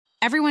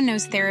Everyone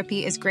knows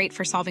therapy is great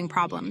for solving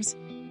problems,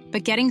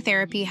 but getting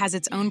therapy has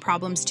its own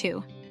problems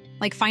too,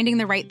 like finding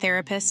the right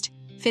therapist,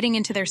 fitting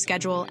into their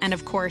schedule, and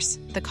of course,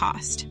 the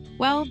cost.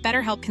 Well,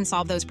 BetterHelp can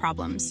solve those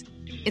problems.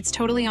 It's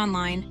totally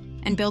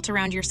online and built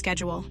around your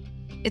schedule.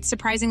 It's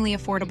surprisingly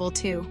affordable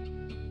too.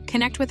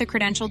 Connect with a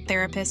credentialed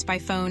therapist by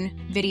phone,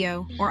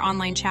 video, or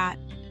online chat,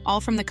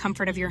 all from the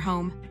comfort of your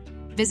home.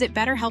 Visit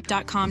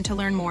BetterHelp.com to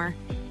learn more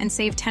and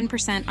save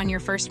 10% on your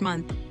first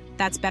month.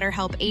 That's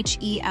BetterHelp,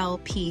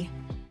 H-E-L-P.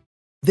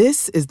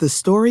 This is the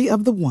story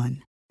of the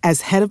one.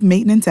 As head of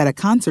maintenance at a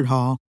concert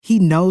hall, he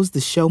knows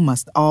the show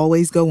must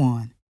always go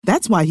on.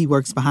 That's why he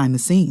works behind the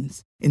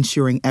scenes,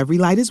 ensuring every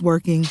light is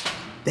working,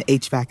 the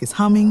HVAC is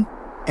humming,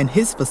 and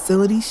his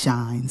facility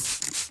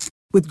shines.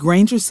 With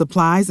Grainger's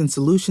supplies and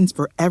solutions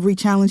for every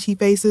challenge he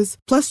faces,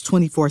 plus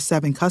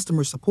 24/7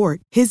 customer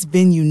support, his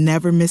venue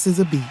never misses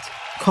a beat.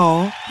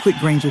 Call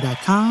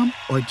quickgrainger.com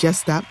or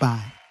just stop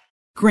by.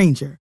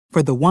 Grainger,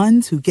 for the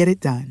ones who get it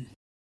done.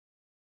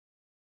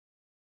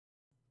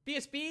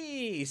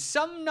 BSB,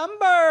 some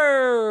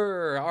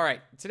number. All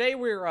right, today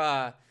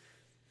we're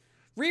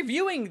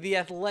reviewing the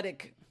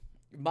Athletic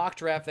mock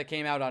draft that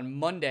came out on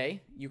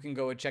Monday. You can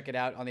go and check it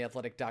out on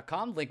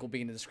theathletic.com. Link will be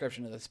in the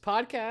description of this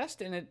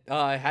podcast, and it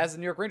has the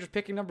New York Rangers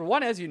picking number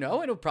 1, as you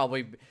know. It'll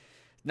probably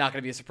not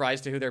going to be a surprise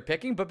to who they're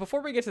picking. But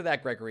before we get to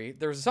that, Gregory,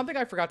 there's something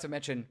I forgot to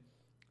mention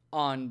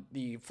on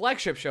the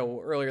flagship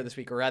show earlier this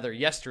week, or rather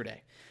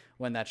yesterday,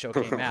 when that show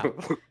came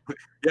out.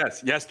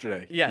 Yes,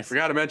 yesterday. Yes. You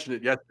forgot to mention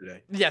it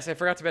yesterday. Yes, I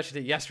forgot to mention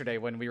it yesterday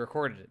when we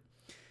recorded it.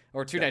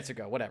 Or 2 nights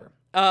ago, whatever.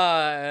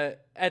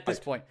 At this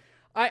point,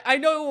 I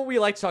know we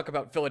like to talk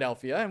about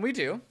Philadelphia, and we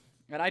do.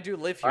 And I do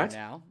live here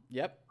now.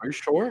 Yep. Are you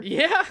sure?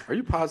 Yeah. Are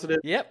you positive?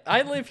 Yep,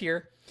 I live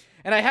here.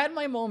 And I had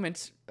my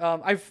moments.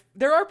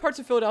 There are parts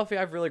of Philadelphia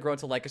I've really grown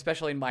to like,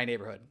 especially in my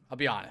neighborhood. I'll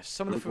be honest.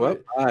 Some of the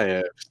food. Well,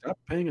 I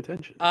stopped paying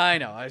attention. I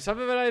know. Some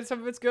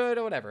of it's good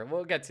or whatever.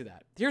 We'll get to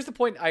that. Here's the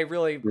point I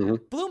really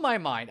blew my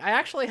mind. I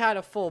actually had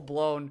a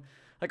full-blown,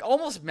 like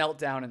almost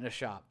meltdown in the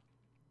shop.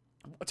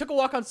 I took a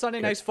walk on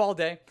Sunday, nice fall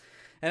day,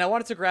 and I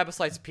wanted to grab a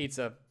slice of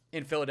pizza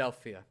in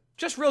Philadelphia.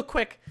 Just real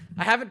quick.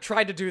 I haven't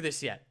tried to do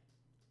this yet.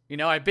 You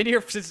know, I've been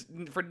here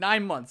for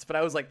 9 months, but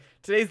I was like,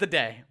 today's the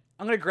day.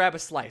 I'm going to grab a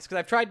slice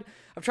because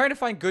I'm trying to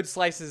find good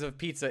slices of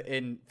pizza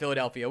in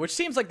Philadelphia, which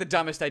seems like the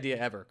dumbest idea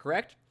ever,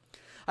 correct?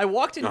 I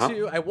walked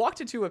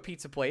into a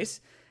pizza place,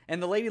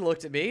 and the lady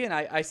looked at me, and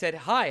I said,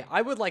 "Hi,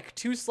 I would like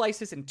 2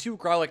 slices and 2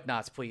 garlic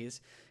knots,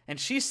 please." And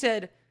she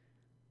said,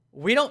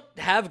 "We don't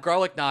have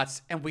garlic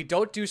knots, and we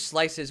don't do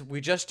slices.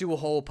 We just do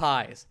whole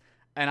pies."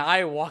 And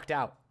I walked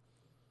out.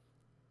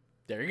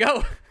 There you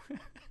go.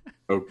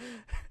 Oh.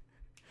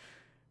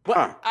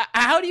 What?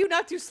 How do you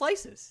not do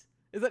slices?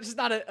 Is that just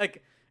not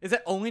is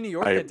that only New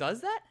York that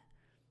does that?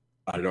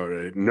 I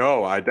don't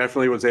know. I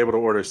definitely was able to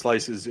order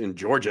slices in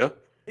Georgia.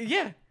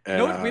 Yeah. And,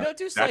 no, we don't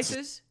do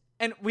slices,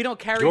 and we don't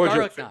carry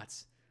garlic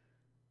knots.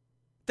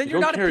 Then you're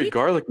not a pizza.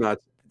 Garlic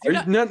knots.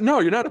 No,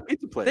 you're not a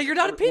pizza place. Then you're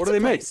not a pizza place. What do they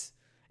make?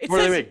 What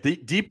do they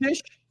make? Deep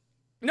dish?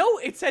 No,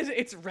 it says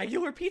it's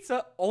regular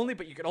pizza only,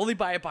 but you can only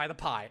buy it by the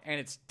pie, and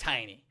it's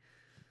tiny.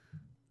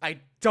 I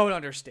don't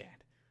understand.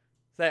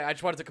 So I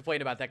just wanted to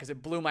complain about that because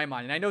it blew my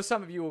mind. And I know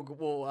some of you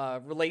will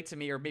relate to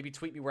me or maybe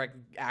tweet me where I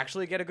can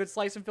actually get a good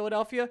slice in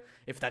Philadelphia,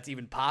 if that's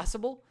even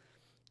possible.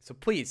 So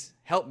please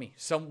help me.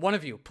 One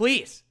of you,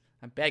 please.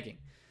 I'm begging.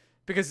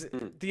 Because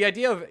the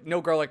idea of no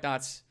garlic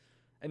knots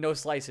and no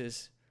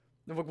slices,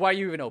 why are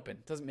you even open?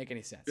 It doesn't make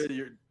any sense.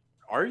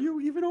 Are you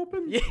even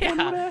open?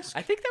 Yeah.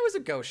 I think that was a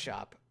ghost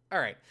shop. All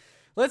right.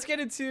 Let's get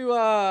into,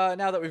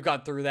 now that we've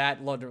gone through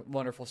that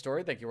wonderful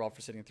story. Thank you all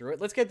for sitting through it.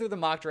 Let's get through the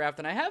mock draft.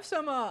 And I have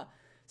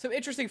some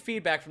interesting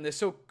feedback from this.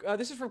 So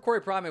this is from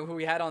Corey Pryman, who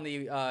we had on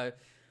the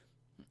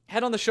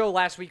show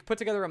last week, put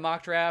together a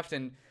mock draft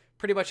and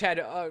pretty much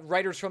had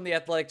writers from The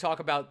Athletic talk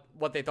about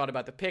what they thought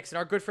about the picks. And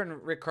our good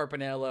friend Rick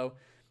Carpinello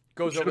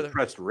goes over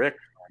pressed Rick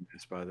on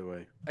this, by the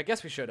way. I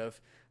guess we should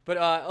have.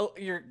 But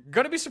you're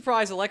going to be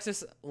surprised.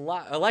 Alexi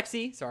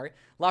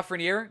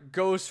Lafreniere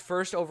goes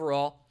first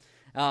overall.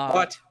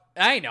 What?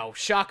 I know.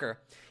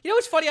 Shocker. You know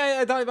what's funny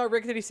I thought about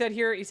Rick that he said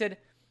here? He said,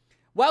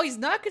 while he's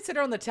not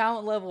considered on the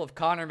talent level of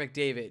Connor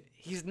McDavid,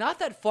 he's not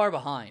that far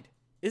behind.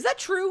 Is that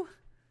true?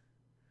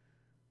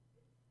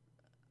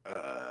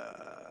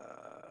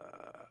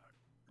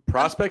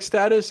 Prospect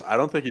status? I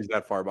don't think he's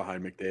that far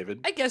behind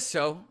McDavid. I guess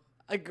so.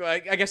 I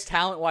guess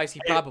talent-wise,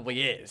 he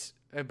probably is.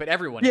 But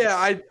everyone is.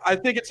 Yeah, I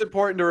think it's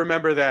important to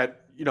remember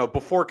that,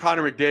 before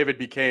Connor McDavid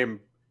became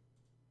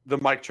the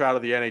Mike Trout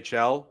of the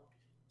NHL,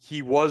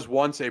 he was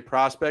once a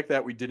prospect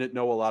that we didn't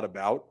know a lot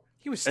about.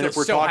 He was still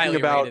so highly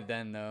rated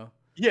then, though.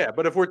 Yeah,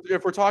 but if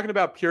we're talking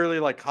about purely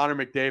like Connor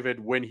McDavid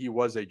when he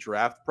was a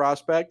draft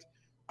prospect,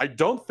 I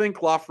don't think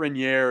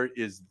Lafreniere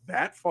is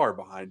that far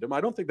behind him. I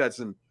don't think that's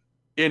an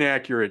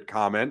inaccurate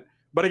comment.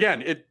 But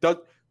again,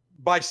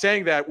 by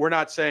saying that, we're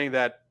not saying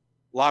that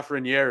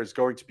Lafreniere is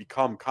going to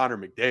become Connor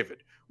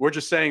McDavid. We're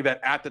just saying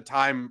that at the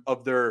time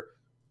of their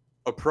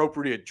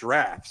appropriate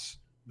drafts,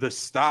 the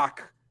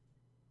stock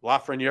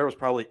Lafreniere was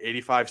probably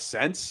 85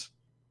 cents.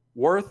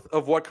 worth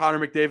of what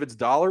Connor McDavid's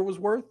dollar was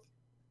worth?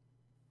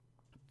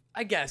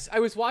 I guess. I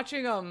was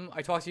watching,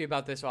 I talked to you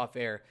about this off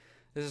air.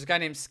 There's this guy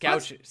named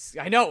Scouch.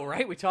 I know,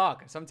 right? We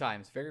talk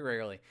sometimes, very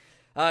rarely.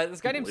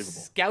 This guy named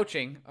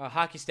Scouching, a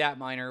hockey stat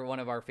miner, one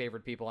of our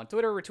favorite people on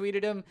Twitter,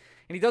 retweeted him,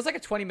 and he does like a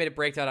 20-minute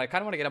breakdown. I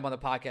kind of want to get him on the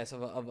podcast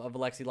of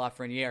Alexis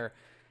Lafreniere,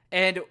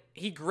 and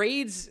he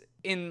grades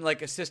in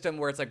like a system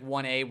where it's like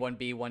 1A,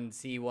 1B,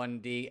 1C,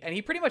 1D, and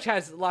he pretty much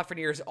has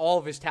Lafreniere's all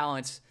of his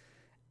talents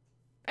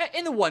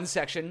in the one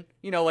section,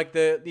 you know, like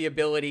the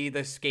ability,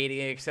 the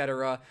skating,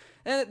 etc.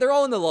 And they're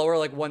all in the lower,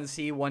 like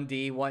 1C,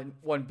 1D,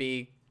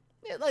 1B,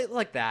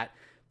 like that.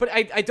 But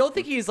I don't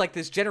think he's like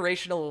this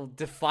generational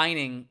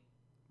defining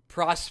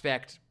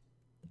prospect.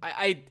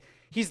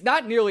 He's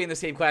not nearly in the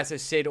same class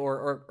as Sid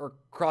or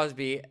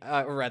Crosby,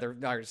 or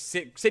rather,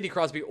 Sidney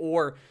Crosby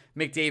or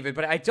McDavid.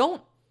 But I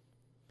don't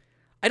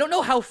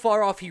know how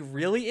far off he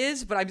really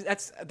is. But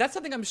that's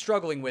something I'm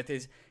struggling with,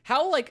 is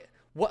how, like,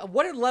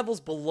 what are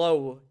levels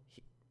below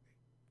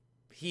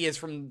he is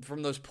from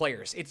those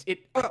players.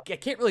 I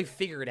can't really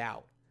figure it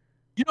out.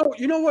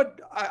 You know what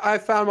I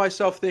found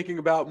myself thinking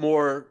about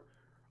more?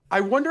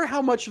 I wonder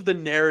how much of the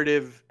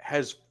narrative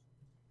has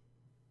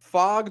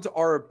fogged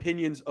our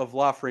opinions of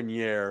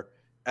Lafreniere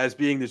as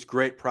being this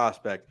great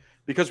prospect,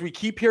 because we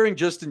keep hearing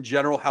just in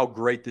general how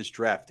great this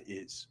draft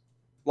is.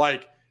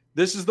 Like,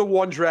 this is the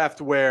one draft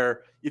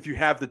where if you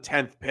have the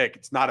 10th pick,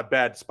 it's not a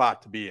bad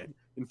spot to be in.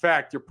 In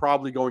fact, you're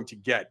probably going to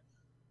get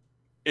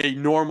a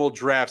normal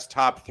draft's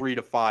top 3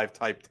 to 5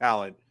 type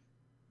talent,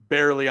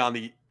 barely on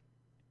the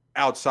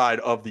outside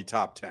of the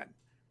top 10.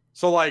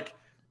 So, like,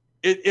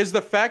 it is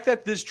the fact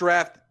that this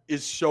draft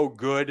is so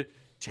good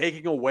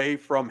taking away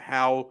from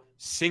how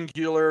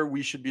singular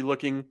we should be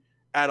looking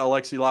at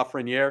Alexis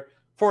Lafreniere.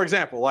 For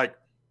example, like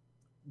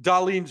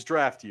Dahlin's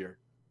draft year,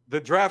 the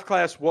draft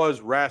class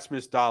was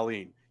Rasmus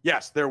Dahlin.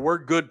 Yes, there were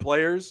good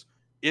players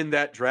in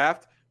that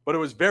draft, but it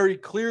was very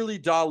clearly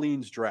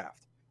Dahlin's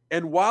draft.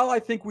 And while I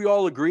think we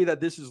all agree that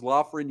this is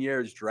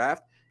Lafreniere's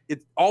draft,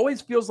 it always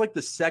feels like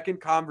the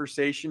second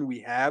conversation we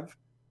have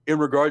in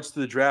regards to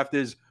the draft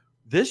is,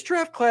 this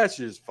draft class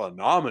is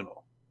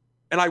phenomenal.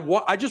 And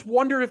I just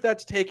wonder if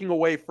that's taking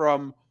away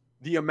from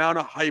the amount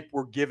of hype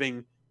we're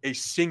giving a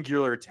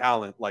singular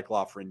talent like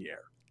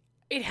Lafreniere.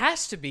 It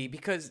has to be,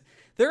 because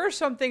there are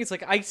some things,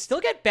 like, I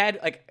still get bad,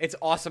 like, it's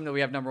awesome that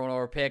we have number 1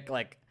 overall pick.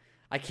 Like,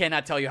 I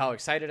cannot tell you how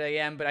excited I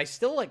am, but I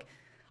still, like,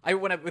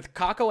 with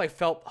Kakko, I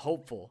felt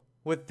hopeful.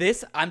 With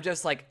this, I'm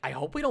just like, I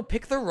hope we don't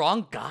pick the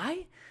wrong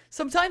guy.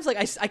 Sometimes, like,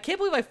 I can't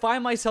believe I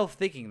find myself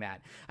thinking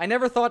that. I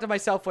never thought to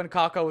myself when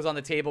Kakko was on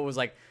the table, was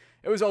like,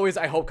 it was always,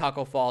 I hope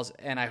Kakko falls,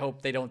 and I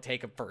hope they don't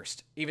take him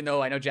first. Even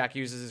though I know Jack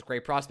Hughes is a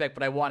great prospect,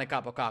 but I wanted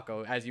Kaapo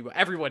Kakko, as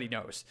everybody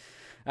knows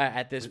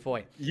at this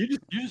point. You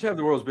just have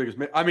the world's biggest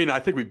man. I mean, I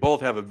think we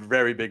both have a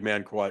very big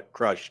man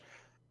crush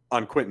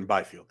on Quinton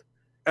Byfield.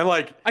 And,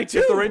 like, I do.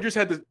 If the Rangers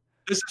had this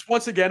is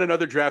once again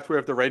another draft where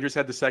if the Rangers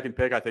had the second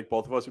pick, I think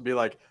both of us would be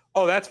like,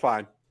 oh, that's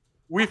fine.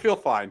 We feel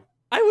fine.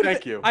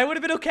 Thank you. I would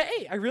have been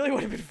okay. I really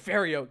would have been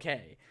very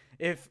okay.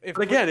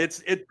 But again,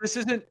 this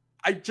isn't.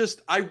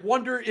 I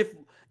wonder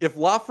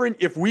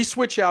if we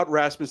switch out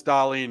Rasmus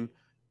Dahlin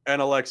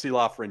and Alexis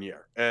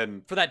Lafreniere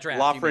and for that draft,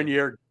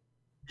 Lafreniere,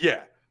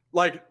 yeah,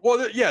 like,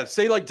 well, yeah,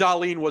 say like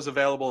Dahlin was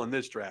available in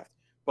this draft,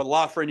 but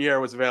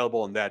Lafreniere was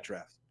available in that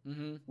draft.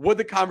 Mm-hmm. Would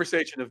the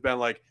conversation have been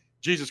like,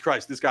 Jesus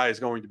Christ, this guy is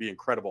going to be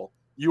incredible.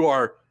 You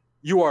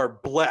are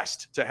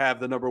blessed to have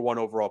the number 1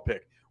 overall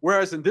pick.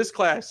 Whereas in this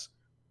class,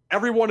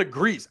 everyone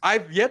agrees.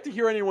 I've yet to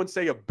hear anyone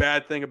say a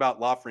bad thing about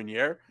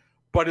Lafreniere,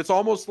 but it's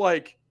almost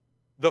like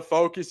the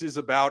focus is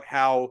about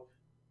how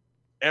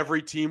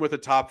every team with a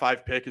top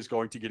 5 pick is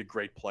going to get a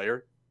great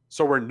player.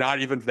 So we're not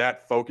even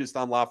that focused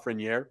on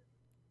Lafreniere,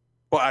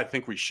 but I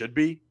think we should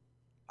be.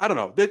 I don't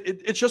know.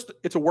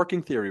 It's a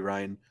working theory,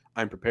 Ryan.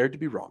 I'm prepared to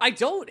be wrong. I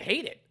don't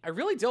hate it. I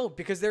really don't,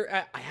 because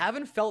I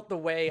haven't felt the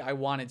way I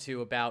wanted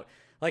to about,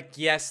 like,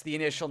 yes, the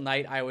initial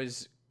night I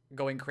was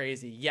going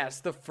crazy.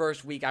 Yes, the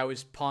first week I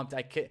was pumped.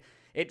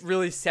 It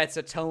really sets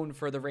a tone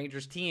for the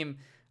Rangers team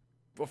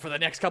for the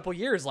next couple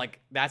years. Like,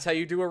 that's how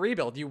you do a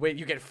rebuild. You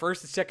get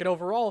first and second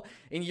overall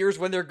in years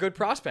when they're good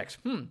prospects.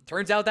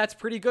 Turns out that's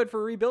pretty good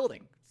for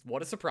rebuilding.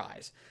 What a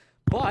surprise.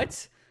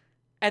 But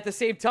at the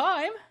same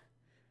time,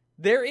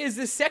 there is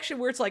this section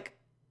where it's like,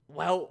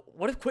 well,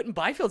 what if Quinton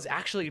Byfield's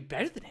actually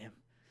better than him?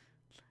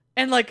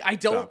 And, like, I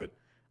don't. Stop it.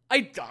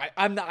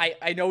 I'm not.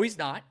 I know he's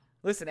not.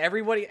 Listen,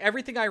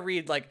 everything I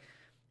read, like,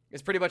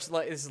 is pretty much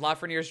like, this is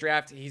Lafreniere's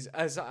draft.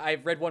 As I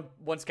read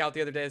one scout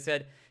the other day that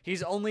said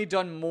he's only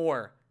done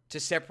more to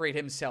separate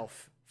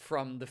himself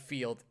from the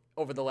field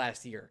over the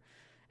last year,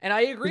 and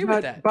I agree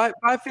with that.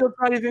 Byfield's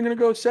not even going to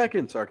go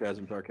second.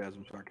 Sarcasm.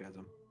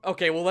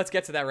 Okay, well, let's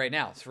get to that right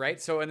now.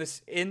 Right, so in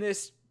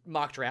this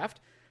mock draft,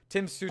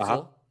 Tim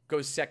Stützle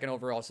goes second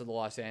overall to the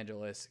Los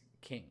Angeles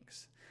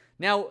Kings.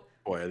 Now,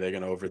 boy, are they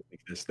going to overthink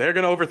this? They're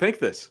going to overthink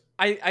this.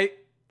 I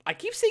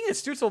keep seeing that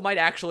Stützle might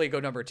actually go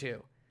number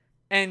 2.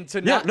 And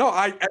to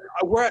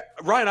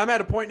Ryan, I'm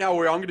at a point now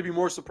where I'm going to be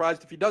more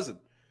surprised if he doesn't.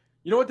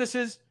 You know what this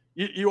is?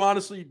 You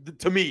honestly,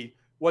 to me,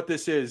 what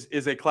this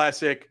is a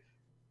classic.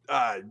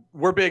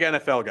 We're big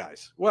NFL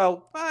guys.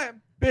 Well,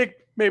 big,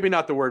 maybe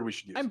not the word we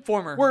should use. I'm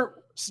former.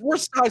 We're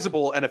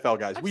sizable NFL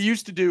guys. We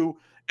used to do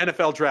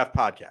NFL draft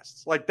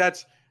podcasts. Like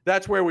that's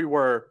where we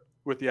were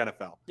with the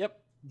NFL. Yep.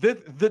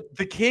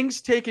 The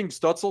Kings taking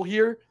Stutzel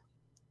here,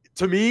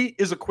 to me,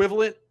 is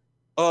equivalent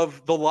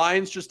of the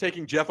Lions just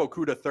taking Jeff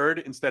Okudah third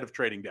instead of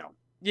trading down.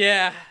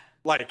 Yeah.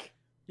 Like,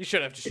 you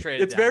should have just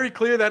traded it's down. very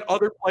clear that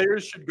other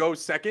players should go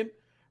second,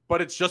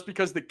 but it's just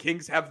because the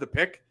Kings have the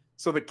pick,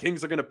 so the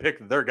Kings are going to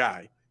pick their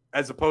guy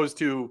as opposed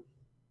to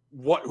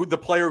the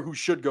player who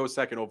should go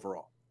second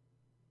overall.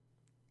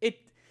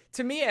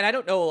 To me, and I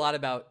don't know a lot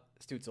about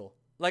Stützle.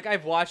 Like,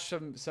 I've watched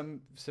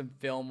some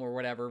film or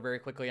whatever very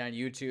quickly on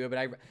YouTube,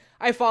 and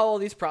I follow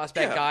these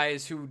prospect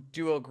guys who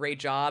do a great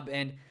job,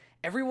 and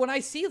everyone I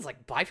see is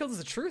like, Byfield is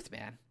the truth,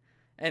 man.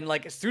 And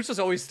like, Stützle's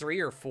always 3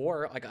 or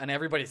 4, like on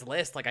everybody's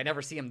list. Like, I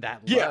never see him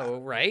that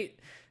low, right?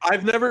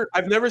 I've never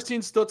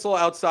seen Stützle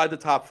outside the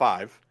top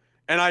 5.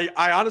 And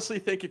I honestly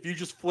think if you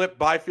just flip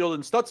Byfield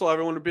and Stützle,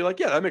 everyone would be like,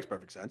 yeah, that makes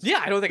perfect sense.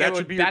 Yeah, I don't think that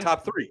should be your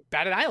top 3.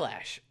 Bat an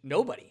eyelash.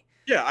 Nobody.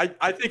 Yeah,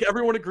 I think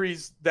everyone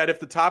agrees that if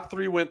the top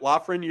 3 went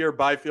Lafreniere,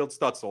 Byfield,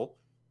 Stützle,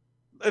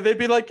 they'd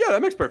be like, yeah,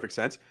 that makes perfect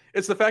sense.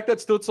 It's the fact that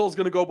Stützle is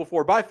going to go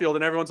before Byfield,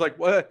 and everyone's like,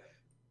 what?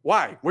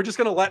 Why? We're just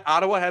going to let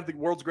Ottawa have the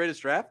world's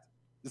greatest draft?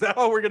 Is that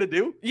all we're going to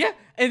do? Yeah,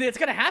 and it's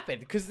going to happen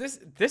because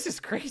this is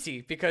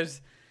crazy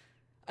because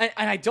and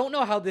I don't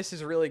know how this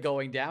is really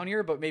going down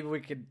here, but maybe we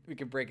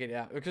could break it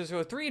out. Because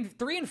so 3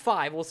 and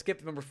 5, we'll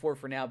skip number 4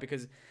 for now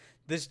because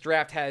this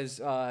draft has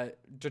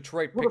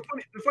Detroit. Well,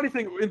 the funny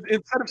thing,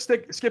 instead of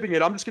skipping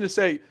it, I'm just going to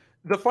say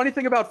the funny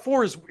thing about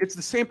 4 is it's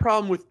the same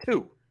problem with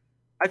 2.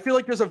 I feel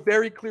like there's a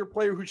very clear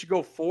player who should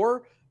go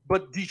 4,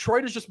 but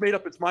Detroit has just made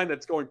up its mind that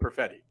it's going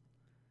Perfetti.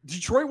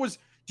 Detroit was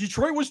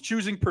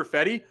choosing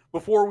Perfetti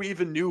before we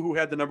even knew who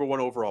had the number 1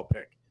 overall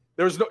pick.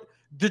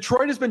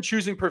 Detroit has been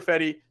choosing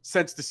Perfetti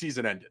since the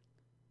season ended.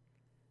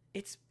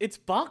 It's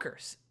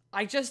bonkers.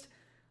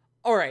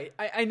 All right.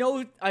 I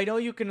know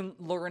you can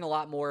learn a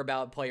lot more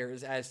about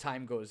players as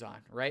time goes on,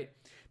 right?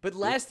 But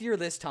last year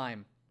this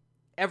time,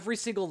 every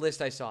single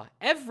list I saw,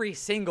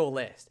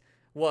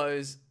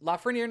 was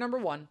Lafreniere number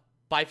 1,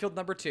 Byfield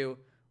number 2,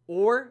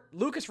 or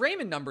Lucas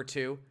Raymond number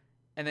 2,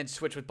 and then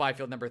switch with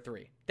Byfield number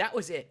 3. That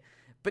was it.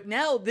 But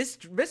now this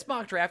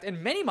mock draft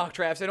and many mock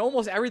drafts and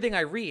almost everything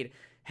I read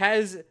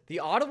has the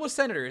Ottawa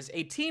Senators,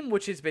 a team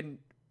which has been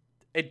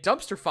a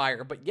dumpster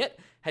fire, but yet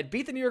had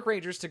beat the New York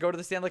Rangers to go to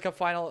the Stanley Cup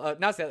final,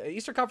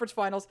 Eastern Conference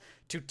Finals,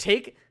 to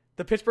take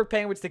the Pittsburgh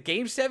Penguins to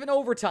Game 7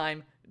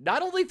 overtime,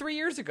 not only 3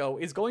 years ago,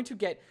 is going to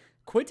get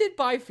Quinton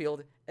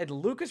Byfield and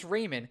Lucas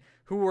Raymond,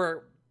 who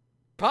were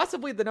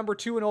possibly the number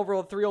 2 and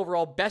overall 3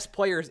 overall best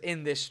players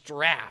in this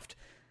draft.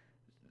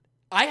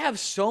 I have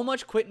so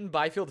much Quinton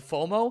Byfield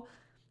FOMO.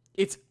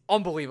 It's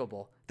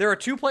unbelievable. There are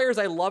 2 players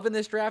I love in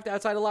this draft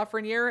outside of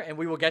Lafreniere, and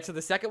we will get to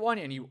the second one,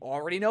 and you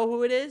already know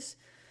who it is.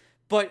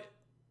 But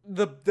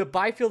the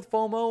Byfield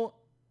FOMO,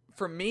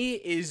 for me,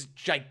 is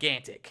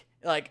gigantic.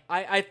 Like,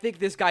 I think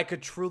this guy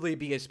could truly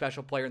be a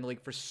special player in the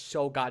league for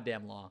so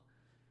goddamn long.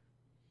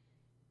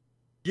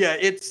 Yeah,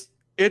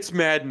 it's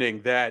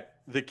maddening that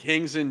the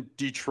Kings in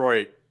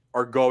Detroit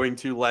are going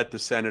to let the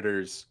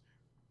Senators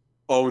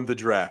own the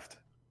draft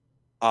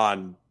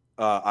on,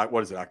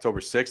 October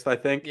 6th, I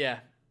think? Yeah.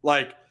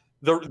 Like,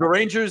 the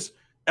Rangers,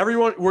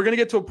 everyone, we're going to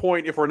get to a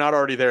point, if we're not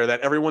already there,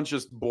 that everyone's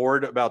just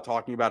bored about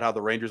talking about how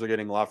the Rangers are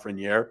getting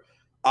Lafreniere.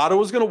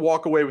 Ottawa's going to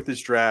walk away with this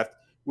draft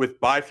with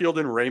Byfield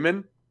and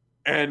Raymond,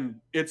 and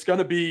it's going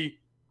to be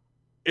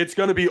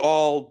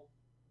all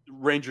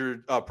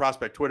Ranger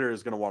prospect Twitter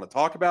is going to want to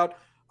talk about.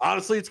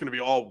 Honestly, it's going to be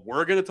all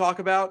we're going to talk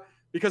about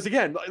because,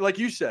 again, like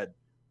you said,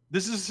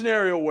 this is a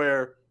scenario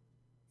where,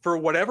 for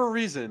whatever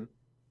reason,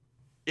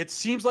 it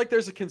seems like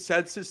there's a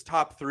consensus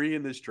top 3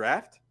 in this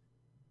draft,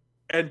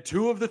 and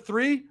 2 of the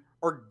 3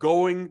 are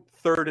going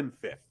 3rd and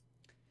 5th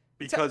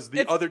because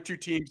the other 2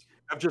 teams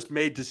have just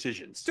made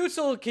decisions.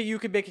 Stützle, you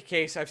can make a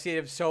case. I've seen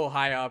him so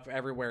high up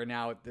everywhere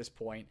now at this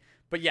point.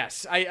 But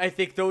yes, I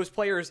think those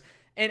players,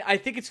 and I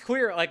think it's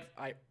clear, like,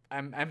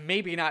 I'm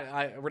maybe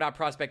not, we're not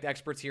prospect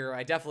experts here.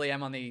 I definitely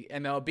am on the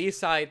MLB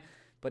side,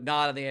 but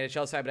not on the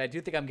NHL side. But I do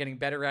think I'm getting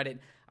better at it.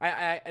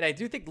 And I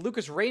do think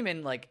Lucas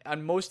Raymond, like,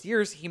 on most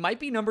years, he might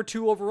be number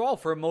 2 overall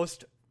for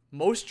most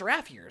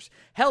draft years.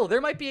 Hell,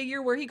 there might be a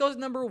year where he goes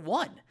number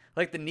 1.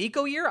 Like the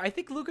Nico year, I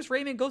think Lucas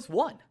Raymond goes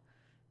 1.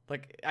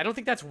 Like, I don't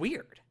think that's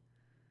weird.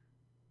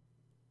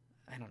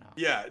 I don't know.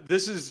 Yeah,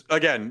 this is,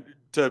 again,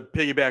 to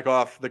piggyback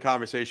off the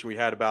conversation we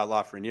had about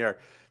Lafreniere,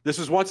 this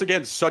is once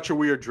again such a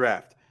weird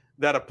draft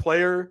that a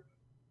player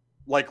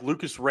like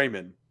Lucas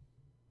Raymond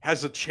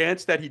has a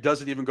chance that he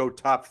doesn't even go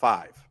top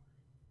 5.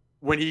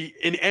 When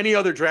in any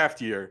other draft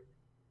year,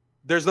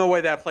 there's no way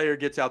that player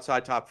gets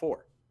outside top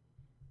 4.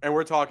 And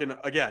we're talking,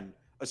 again,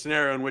 a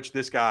scenario in which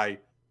this guy,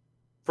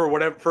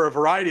 for a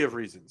variety of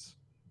reasons,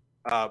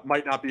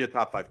 might not be a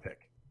top 5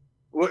 pick.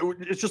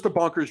 It's just a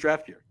bonkers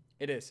draft year.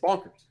 It is.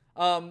 Bonkers.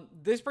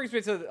 This brings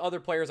me to the other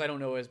players I don't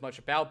know as much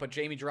about, but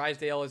Jamie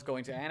Drysdale is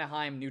going to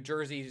Anaheim. New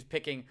Jersey is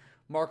picking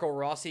Marco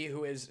Rossi,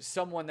 who is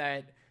someone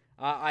that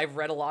I've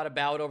read a lot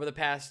about over the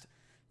past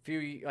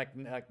few, like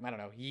I don't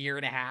know, year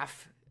and a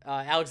half.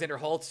 Alexander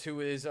Holtz, who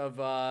is of,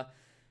 I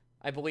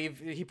believe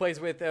he plays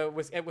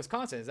at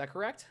Wisconsin. Is that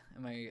correct?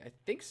 I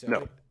think so.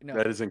 No,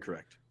 that is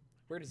incorrect.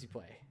 Where does he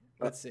play?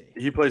 Let's see.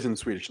 He plays in the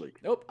Swedish league.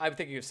 Nope, I'm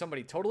thinking of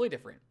somebody totally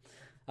different.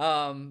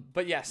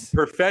 But yes.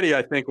 Perfetti,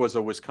 I think, was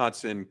a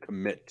Wisconsin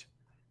commit.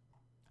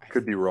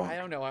 Could be wrong. I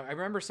don't know. I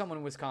remember someone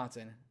in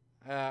Wisconsin.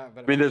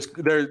 But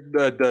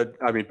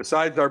I mean,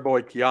 besides our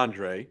boy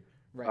Keandre,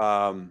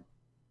 right.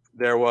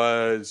 There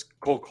was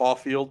Cole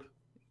Caulfield,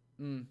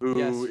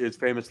 who is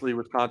famously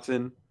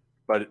Wisconsin,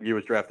 but he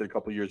was drafted a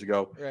couple years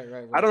ago.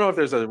 Right. I don't know if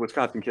there's a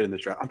Wisconsin kid in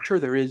this draft. I'm sure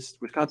there is.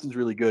 Wisconsin's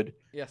really good.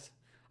 Yes,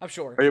 I'm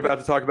sure. Are you about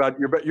to talk about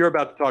you're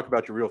about to talk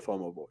about your real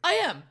FOMO boy? I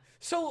am.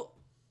 So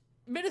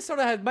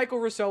Minnesota has Michael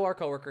Rousseau, our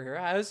coworker here,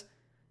 has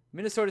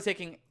Minnesota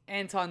taking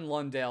Anton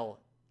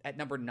Lundell at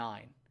number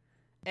 9.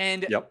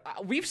 And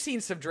we've seen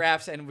some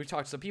drafts, and we've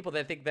talked to some people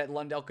that think that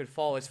Lundell could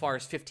fall as far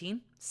as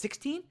 15,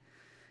 16.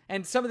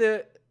 And some of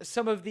the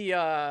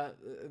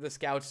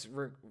scouts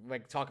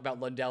talk about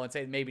Lundell and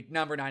say maybe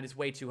number 9 is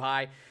way too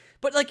high.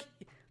 But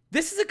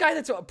this is a guy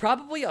that's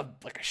probably a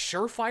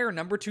surefire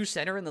number 2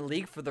 center in the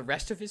league for the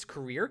rest of his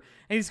career,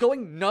 and he's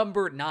going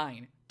number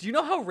 9. Do you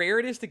know how rare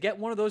it is to get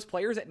one of those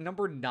players at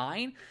number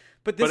 9?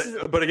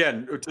 But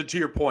again, to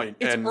your point,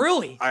 it's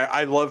early.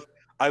 I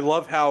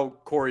love how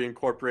Corey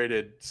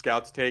incorporated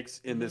scouts' takes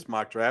in this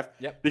mock draft.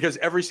 Yep. Because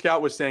every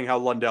scout was saying how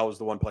Lundell was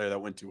the one player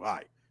that went too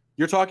high.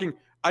 You're talking.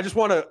 I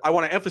want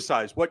to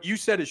emphasize what you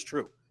said is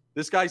true.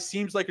 This guy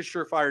seems like a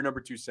surefire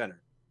number 2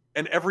 center,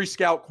 and every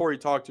scout Corey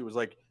talked to was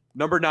like,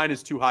 number 9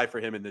 is too high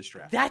for him in this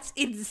draft. That's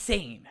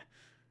insane.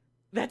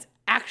 That's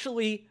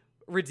actually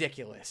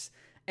ridiculous.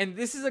 And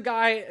this is a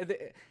guy.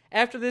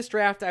 After this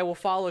draft, I will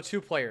follow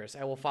 2 players.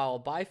 I will follow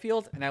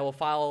Byfield and I will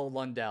follow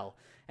Lundell.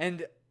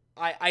 And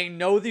I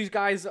know these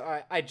guys.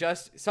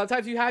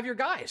 Sometimes you have your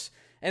guys.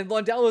 And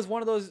Lundell is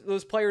one of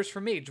those players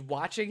for me.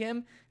 Watching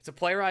him, it's a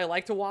player I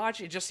like to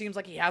watch. It just seems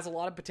like he has a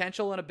lot of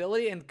potential and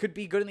ability and could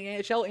be good in the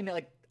NHL in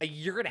a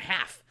year and a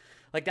half.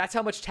 That's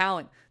how much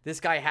talent this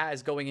guy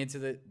has going into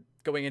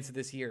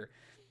this year.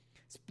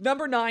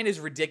 Number 9 is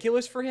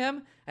ridiculous for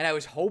him, and I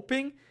was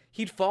hoping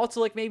he'd fall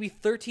to maybe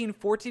 13,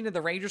 14, and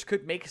the Rangers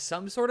could make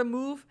some sort of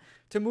move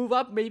to move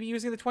up, maybe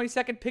using the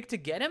 22nd pick to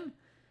get him.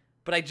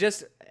 But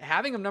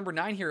having him number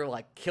 9 here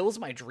kills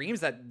my dreams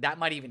that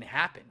might even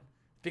happen.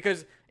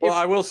 Because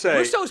I will say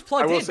Rousseau's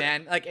plugged in,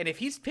 man. And if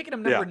he's picking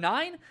him number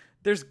 9,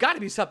 there's got to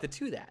be something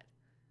to that.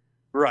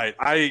 Right.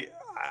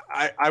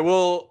 I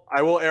will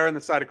err on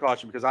the side of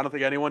caution because I don't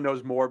think anyone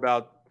knows more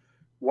about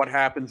what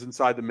happens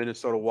inside the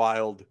Minnesota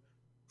Wild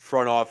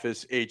front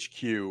office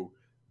HQ.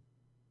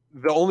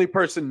 The only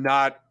person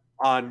not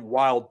on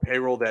Wild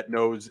payroll that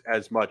knows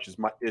as much as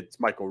it's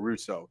Michael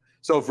Russo.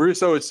 So if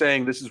Russo is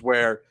saying this is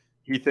where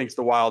he thinks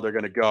the Wild are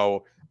going to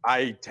go,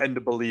 I tend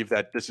to believe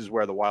that this is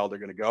where the Wild are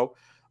going to go.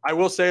 I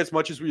will say, as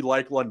much as we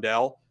like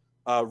Lundell,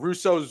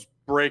 Russo's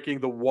breaking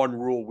the one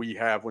rule we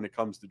have when it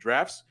comes to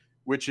drafts,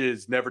 which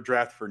is never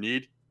draft for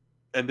need.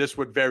 And this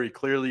would very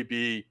clearly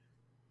be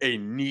a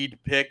need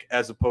pick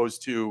as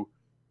opposed to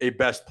a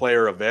best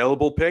player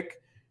available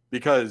pick.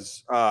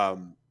 Because,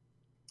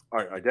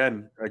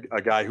 again,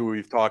 a guy who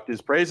we've talked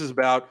his praises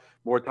about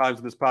more times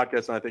in this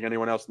podcast than I think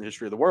anyone else in the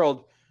history of the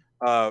world,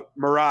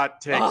 Marat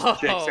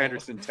takes Jake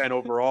Sanderson 10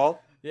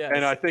 overall. Yes.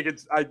 And I think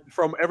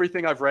from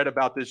everything I've read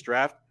about this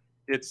draft,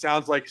 it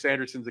sounds like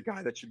Sanderson's a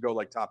guy that should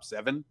go top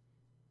 7.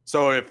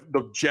 So if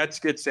the Jets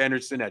get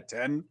Sanderson at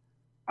 10,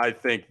 I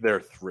think they're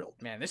thrilled.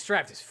 Man, this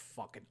draft is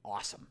fucking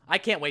awesome. I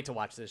can't wait to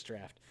watch this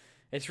draft.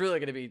 It's really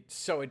going to be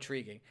so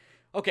intriguing.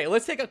 Okay,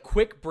 let's take a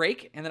quick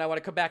break, and then I want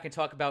to come back and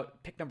talk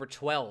about pick number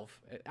 12,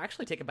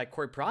 actually taken by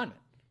Corey Pronman.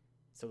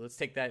 So let's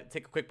take a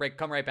quick break,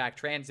 come right back,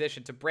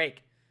 transition to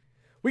break.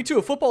 Week 2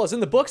 of football is in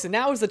the books, and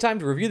now is the time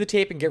to review the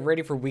tape and get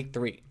ready for Week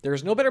 3. There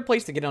is no better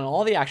place to get on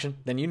all the action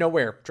than you know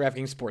where,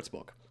 DraftKings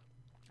Sportsbook,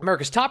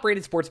 America's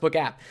top-rated sportsbook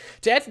app.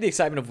 To add to the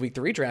excitement of Week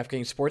 3,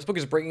 DraftKings Sportsbook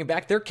is bringing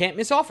back their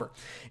can't-miss offer.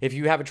 If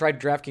you haven't tried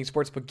DraftKings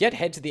Sportsbook yet,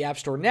 head to the App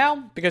Store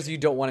now because you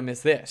don't want to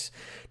miss this.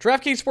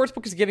 DraftKings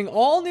Sportsbook is giving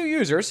all new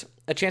users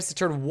a chance to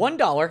turn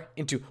 $1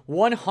 into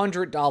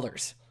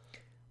 $100.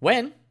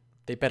 When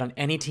they bet on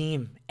any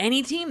team.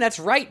 Any team, that's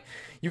right.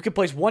 You can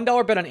place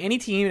 $1 bet on any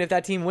team, and if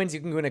that team wins, you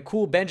can win a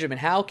cool Benjamin.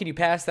 How can you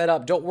pass that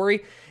up? Don't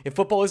worry. If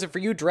football isn't for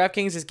you,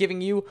 DraftKings is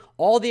giving you,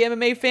 all the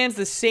MMA fans,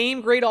 the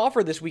same great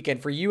offer this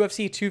weekend for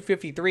UFC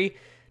 253.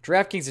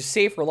 DraftKings is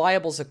safe,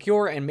 reliable,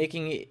 secure, and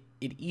making it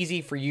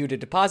easy for you to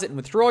deposit and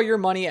withdraw your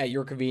money at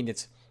your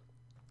convenience.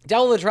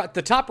 Download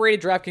the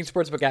top-rated DraftKings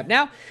Sportsbook app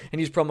now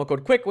and use promo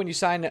code QUICK when you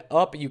sign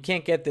up. You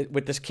can't get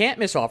with this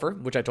can't-miss offer,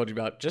 which I told you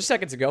about just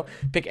seconds ago.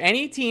 Pick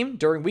any team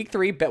during Week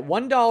 3, bet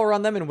 $1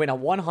 on them, and win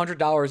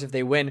 $100 if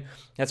they win.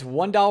 That's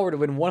 $1 to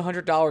win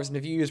 $100, and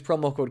if you use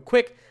promo code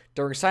QUICK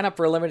during sign-up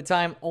for a limited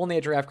time, only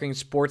at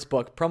DraftKings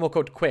Sportsbook. Promo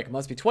code QUICK.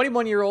 Must be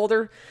 21 years or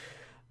older.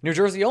 New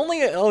Jersey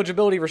only.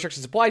 Eligibility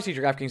restrictions apply. See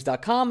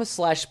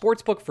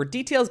DraftKings.com/sportsbook for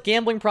details.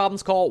 Gambling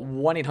problems, call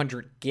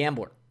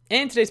 1-800-GAMBLER.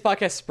 And today's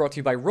podcast is brought to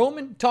you by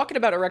Roman. Talking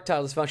about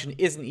erectile dysfunction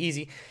isn't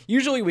easy.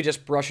 Usually we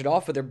just brush it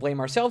off or blame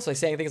ourselves by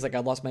saying things like I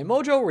lost my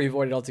mojo, or we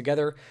avoid it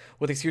altogether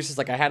with excuses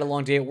like I had a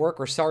long day at work,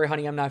 or sorry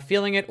honey I'm not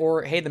feeling it,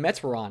 or hey the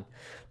Mets were on.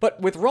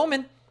 But with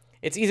Roman,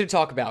 it's easy to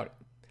talk about.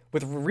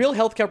 With a real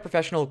healthcare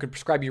professional who can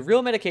prescribe you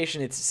real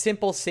medication, it's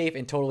simple, safe,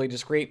 and totally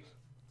discreet.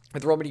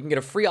 With Roman, you can get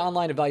a free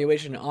online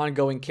evaluation and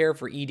ongoing care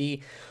for ED,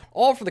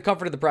 all from the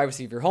comfort of the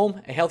privacy of your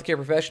home. A healthcare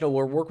professional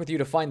will work with you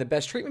to find the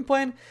best treatment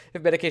plan.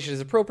 If medication is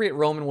appropriate,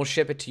 Roman will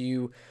ship it to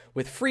you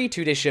with free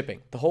 2-day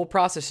shipping. The whole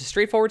process is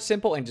straightforward,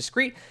 simple, and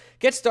discreet.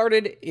 Get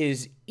started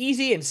is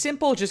easy and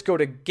simple. Just go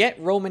to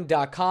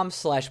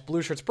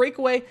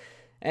getroman.com/blueshirtsbreakaway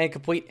and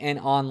complete an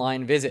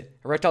online visit.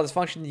 Erectile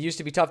dysfunction used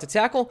to be tough to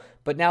tackle,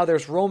 but now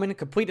there's Roman.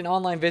 Complete an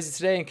online visit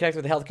today and connect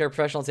with a healthcare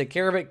professional and take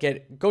care of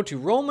it. Go to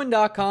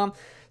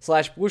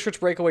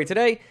roman.com/blueshirtsbreakaway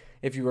today.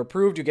 If you are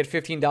approved, you get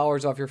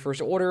 $15 off your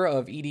first order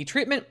of ED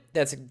treatment.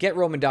 That's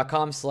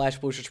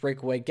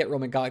getroman.com/blueshirtsbreakaway.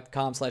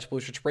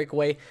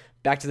 Getroman.com/blueshirtsbreakaway.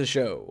 Back to the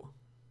show.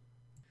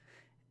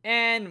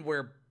 And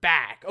we're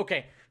back.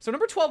 Okay, so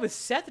number 12 is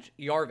Seth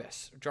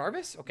Jarvis.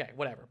 Jarvis? Okay,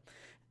 whatever.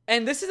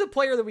 And this is a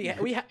player that we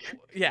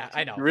yeah,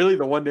 I know. Really,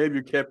 the one name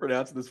you can't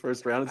pronounce in this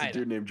first round is a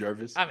dude named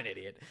Jarvis. I'm an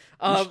idiot.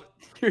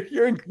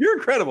 You're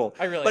incredible.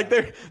 I really like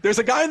am. There's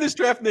a guy in this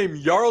draft named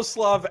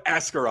Yaroslav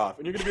Askarov,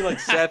 and you're gonna be like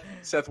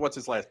Seth. What's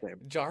his last name?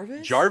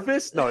 Jarvis.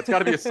 Jarvis? No, it's got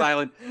to be a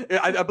silent.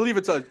 I believe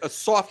it's a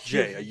soft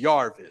J, a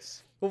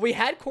Jarvis. Well, we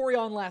had Corey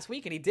on last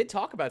week, and he did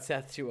talk about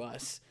Seth to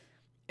us.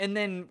 And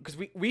then because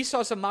we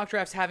saw some mock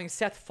drafts having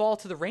Seth fall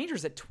to the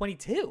Rangers at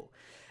 22,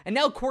 and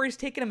now Corey's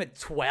taking him at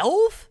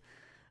 12.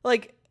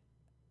 Like.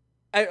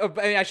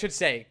 I should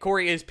say,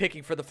 Corey is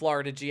picking for the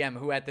Florida GM,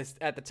 who at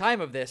the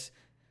time of this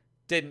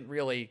didn't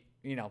really,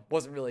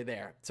 wasn't really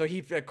there. So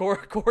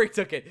Corey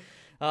took it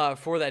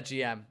for that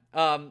GM.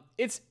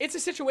 It's a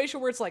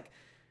situation where it's like,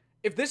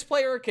 if this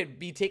player could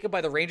be taken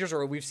by the Rangers,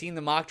 or we've seen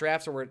the mock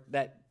drafts, or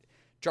that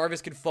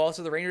Jarvis could fall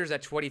to the Rangers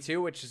at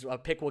 22, which is a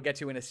pick we'll get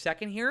to in a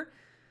second here,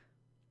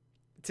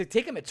 to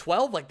take him at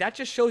 12, like that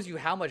just shows you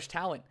how much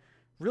talent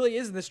really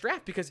is in this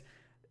draft, because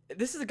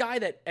this is a guy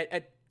that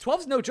at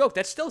 12 is no joke.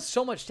 That's still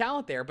so much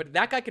talent there, but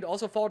that guy could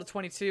also fall to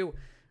 22.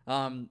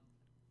 I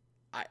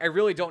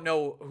really don't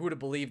know who to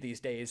believe these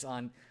days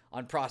on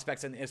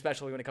prospects, and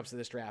especially when it comes to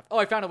this draft. Oh,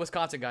 I found a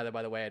Wisconsin guy,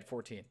 by the way, at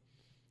 14.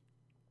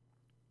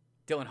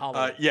 Dylan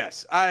Holloway.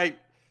 Yes, I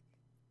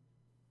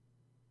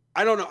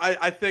don't know.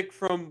 I think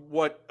from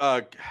what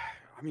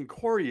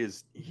Corey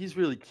he's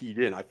really keyed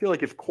in. I feel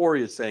like if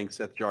Corey is saying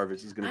Seth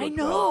Jarvis is going to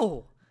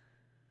go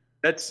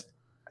 12,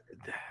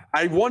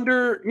 I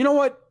wonder, you know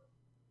what?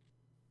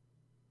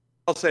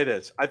 I'll say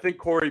this. I think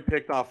Corey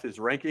picked off his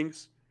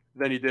rankings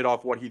than he did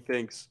off what he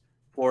thinks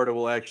Florida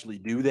will actually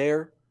do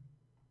there.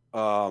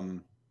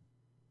 We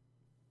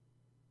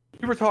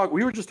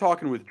were just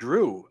talking with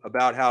Drew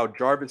about how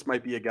Jarvis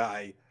might be a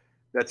guy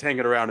that's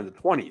hanging around in the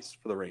 20s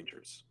for the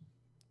Rangers.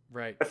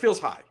 Right. That feels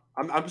high.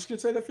 I'm just going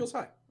to say that feels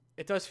high.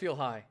 It does feel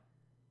high.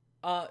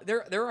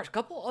 There are a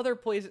couple other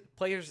players,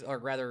 or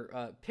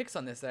rather picks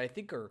on this that I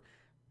think are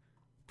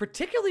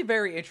particularly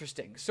very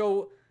interesting.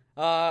 So,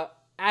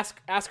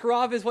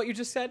 Askarov is what you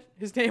just said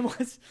his name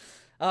was.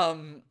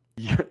 Sarah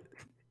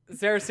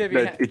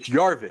Sivian. It's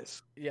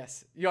Jarvis.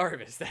 Yes,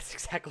 Jarvis. That's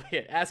exactly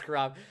it.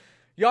 Askarov.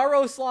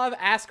 Yaroslav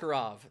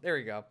Askarov. There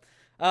you go.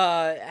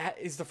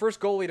 Is the first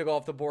goalie to go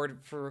off the board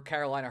for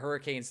Carolina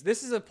Hurricanes.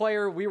 This is a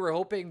player we were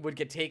hoping would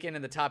get taken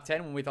in the top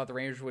 10 when we thought the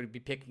Rangers would be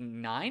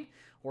picking 9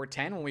 or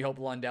 10 when we hoped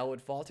Lundell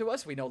would fall to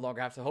us. We no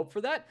longer have to hope for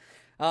that.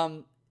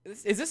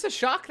 Is this a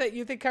shock that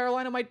you think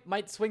Carolina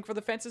might swing for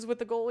the fences with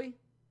the goalie?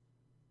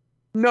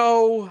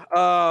 No,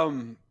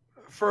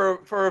 for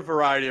a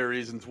variety of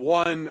reasons.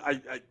 One,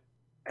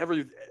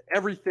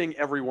 everything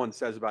everyone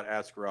says about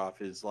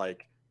Askarov is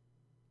like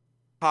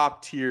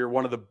top tier,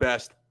 one of the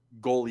best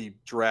goalie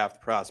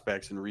draft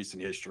prospects in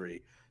recent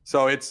history.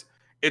 So it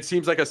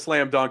seems like a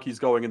slam dunk. He's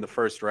going in the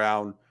first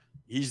round.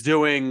 He's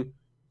doing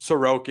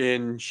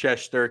Sorokin,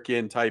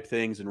 Shesterkin type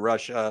things in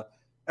Russia.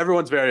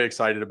 Everyone's very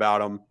excited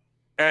about him.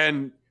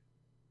 And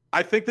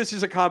I think this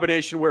is a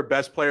combination where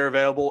best player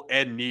available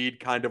and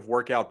need kind of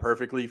work out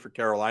perfectly for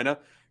Carolina.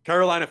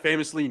 Carolina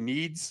famously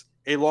needs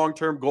a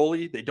long-term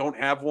goalie. They don't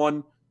have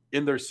one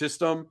in their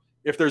system.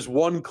 If there's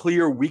one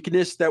clear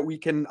weakness that we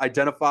can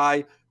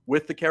identify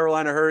with the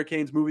Carolina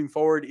Hurricanes moving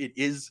forward, it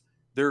is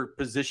their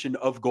position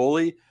of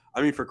goalie.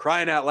 I mean, for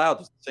crying out loud,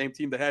 it's the same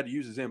team that had to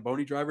use a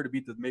Zamboni driver to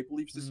beat the Maple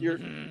Leafs this year.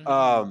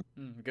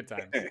 Good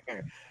time.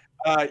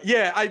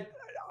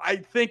 I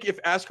think if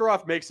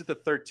Askarov makes it to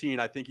 13,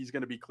 I think he's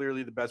going to be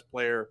clearly the best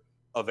player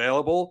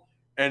available.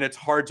 And it's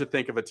hard to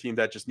think of a team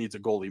that just needs a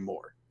goalie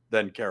more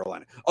than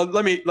Carolina.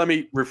 Let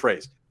me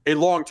rephrase. A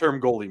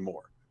long-term goalie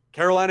more.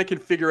 Carolina can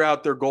figure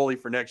out their goalie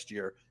for next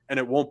year, and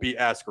it won't be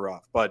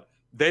Askarov. But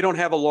they don't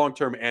have a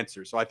long-term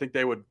answer. So I think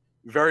they would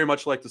very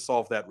much like to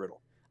solve that riddle.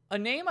 A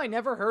name I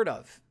never heard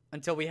of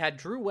until we had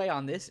Drew Way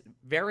on this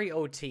very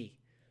OT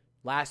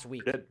last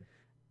week.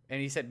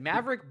 And he said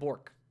Maverick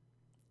Bourque.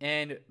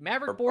 And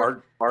Maverick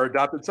Bourque, our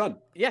adopted son.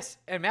 Yes,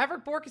 and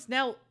Maverick Bourque is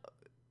now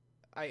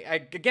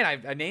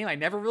A name I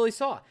never really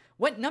saw.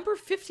 Went number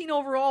 15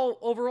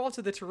 overall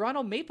to the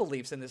Toronto Maple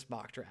Leafs in this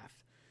mock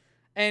draft.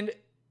 And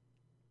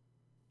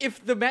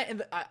if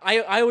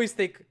I always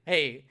think,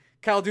 hey,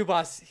 Kyle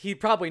Dubas, he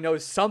probably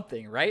knows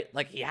something, right?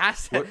 Like he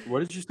has to. What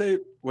did you say?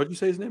 What did you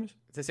say his name is?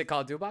 Did I say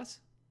Kyle Dubas?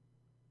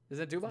 Is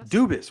it Dubas?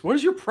 Dubas. What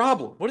is your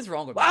problem? What is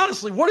wrong with me?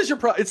 Honestly, what is your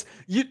problem?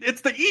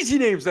 It's the easy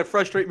names that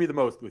frustrate me the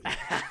most with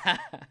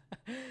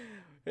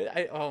you.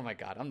 Oh my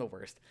God, I'm the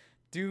worst.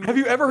 Have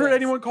you ever heard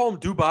anyone call him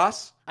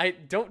Dubas? I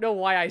don't know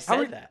why I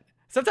said that.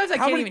 Sometimes I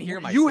can't even hear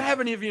myself. You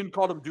haven't even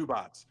called him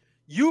Dubas.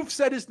 You've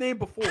said his name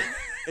before,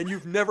 and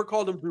you've never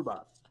called him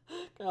Dubas.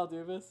 Kyle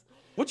Dubas.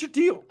 What's your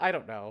deal? I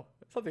don't know.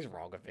 Something's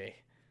wrong with me.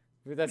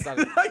 That's not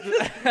like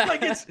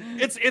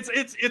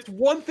it's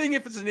one thing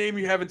if it's a name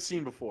you haven't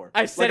seen before.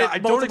 I've said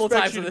it multiple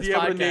times in this podcast. I don't expect you to be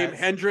able to name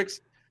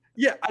Hendricks.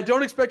 Yeah, I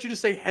don't expect you to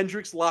say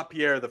Hendricks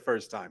Lapierre the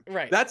first time.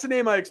 Right. That's a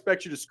name I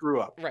expect you to screw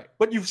up. Right.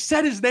 But you've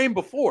said his name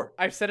before.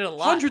 I've said it a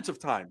lot. Hundreds of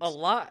times. A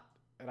lot.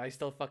 And I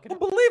still fucking...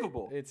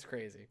 Unbelievable. It's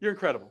crazy. You're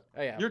incredible.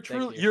 Oh, yeah. You're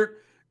truly...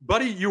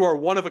 Buddy, you are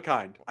one of a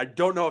kind. I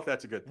don't know if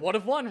that's a good thing. One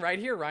of one right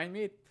here, Ryan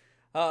Mead.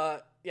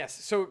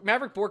 Yes, so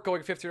Maverick Bourque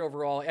going 15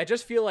 overall. I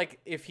just feel like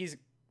if he's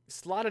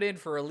slotted in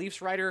for a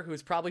Leafs writer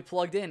who's probably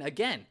plugged in,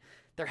 again,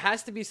 there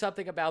has to be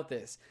something about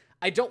this.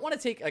 I don't want to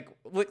take...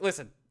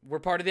 listen, we're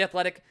part of The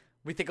Athletic.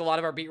 We think a lot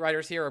of our beat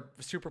writers here are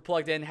super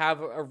plugged in, have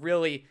a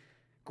really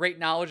great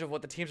knowledge of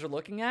what the teams are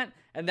looking at.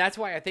 And that's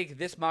why I think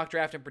this mock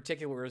draft in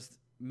particular is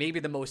maybe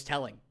the most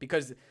telling,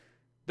 because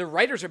the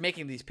writers are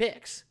making these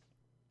picks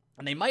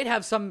and they might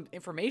have some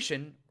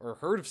information or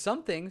heard of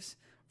some things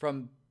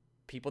from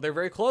people they're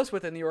very close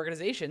with in the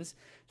organizations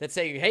that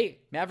say, hey,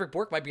 Maverick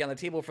Bourque might be on the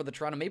table for the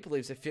Toronto Maple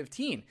Leafs at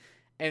 15.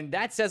 And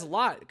that says a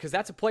lot, because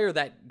that's a player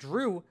that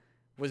Drew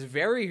was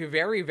very,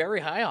 very, very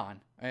high on,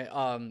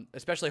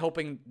 especially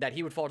hoping that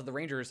he would fall to the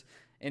Rangers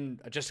in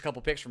just a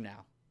couple picks from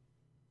now.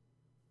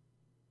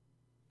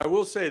 I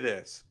will say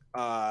this.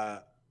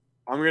 I'm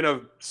going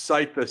to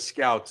cite the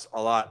scouts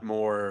a lot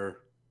more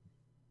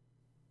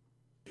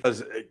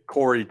because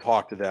Corey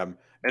talked to them,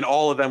 and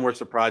all of them were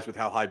surprised with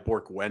how high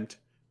Bourque went.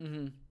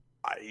 Mm-hmm.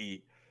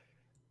 I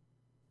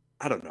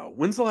don't know.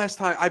 When's the last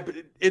time?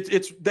 It's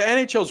the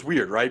NHL's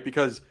weird, right?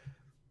 Because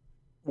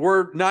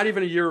we're not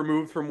even a year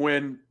removed from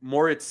when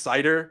Moritz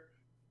Seider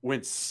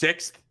went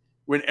 6th,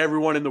 when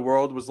everyone in the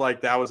world was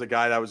like, that was a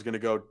guy that was going to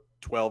go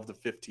 12th to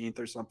 15th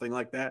or something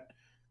like that.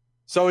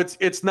 So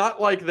it's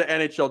not like the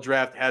NHL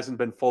draft hasn't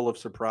been full of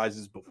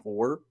surprises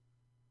before.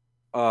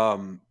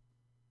 As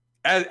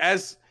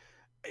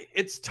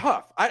it's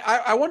tough.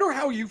 I wonder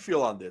how you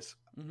feel on this.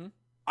 Mm-hmm.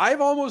 I've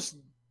almost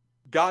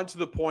gotten to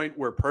the point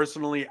where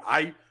personally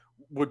I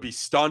would be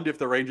stunned if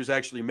the Rangers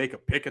actually make a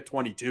pick at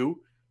 22.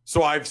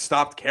 So I've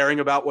stopped caring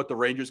about what the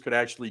Rangers could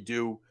actually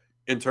do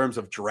in terms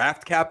of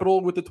draft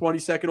capital with the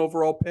 22nd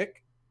overall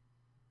pick.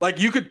 Like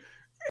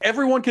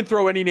everyone can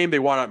throw any name they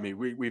want at me.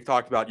 We've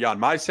talked about Jan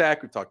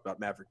Mysak. We've talked about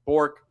Maverick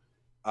Bourque.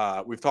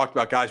 We've talked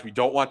about guys we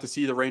don't want to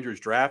see the Rangers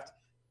draft.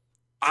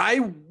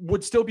 I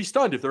would still be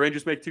stunned if the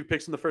Rangers make 2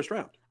 picks in the first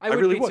round. I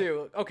really would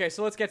too. Okay,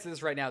 so let's get to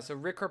this right now. So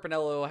Rick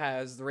Carpinello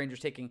has the Rangers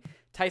taking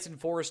Tyson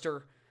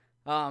Forrester,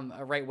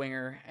 a right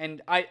winger,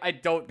 and I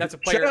don't. That's a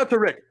player. Shout out to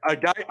Rick, a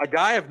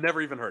guy I've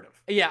never even heard of.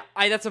 Yeah,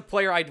 that's a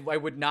player I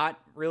would not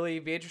really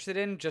be interested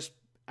in, just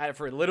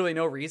for literally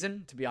no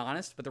reason, to be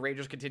honest. But the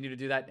Rangers continue to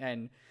do that,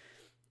 and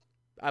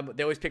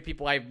they always pick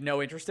people I have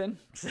no interest in.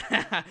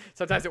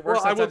 Sometimes it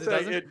works. Sometimes it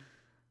doesn't.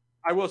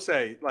 I will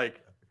say,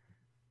 like,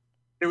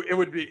 it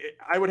would be.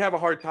 I would have a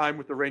hard time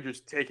with the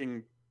Rangers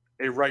taking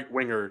a right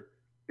winger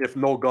if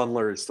Noel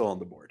Gunler is still on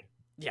the board.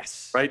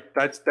 Yes. Right.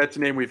 That's a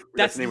name we've heard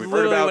about.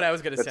 Literally what I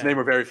was going to say. That's a name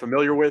we're very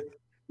familiar with.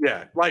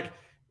 Yeah. Like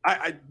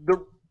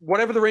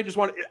whatever the Rangers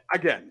want.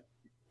 Again,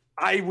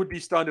 I would be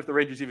stunned if the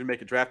Rangers even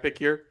make a draft pick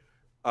here.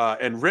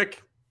 And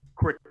Rick,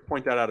 quick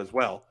point that out as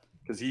well,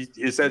 because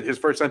he said his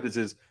first sentence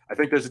is, "I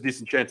think there's a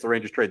decent chance the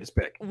Rangers trade this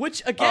pick."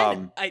 Which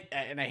again, I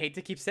hate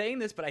to keep saying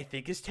this, but I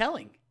think is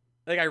telling.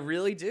 Like I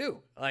really do.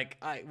 Like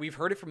we've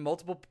heard it from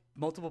multiple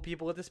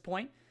people at this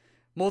point.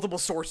 Multiple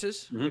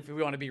sources, if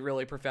we want to be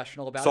really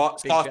professional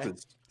about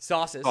it.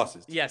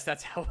 Sauces. Yes,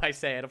 that's how I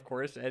say it, of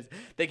course.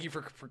 Thank you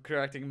for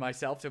correcting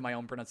myself to my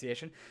own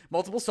pronunciation.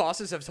 Multiple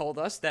sources have told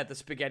us that the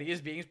spaghetti is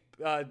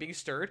being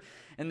stirred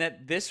and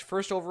that this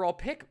first overall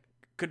pick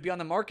could be on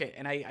the market.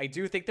 And I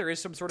do think there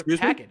is some sort of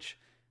package.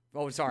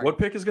 Oh, sorry. What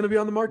pick is going to be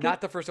on the market?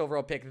 Not the first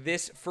overall pick.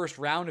 This first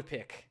round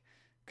pick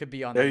could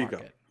be on the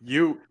market. There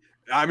you go.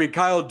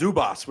 Kyle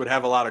Dubas would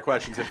have a lot of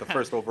questions if the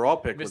first overall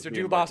pick was Mr.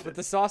 Dubas with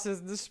the sauces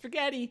and the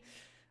spaghetti.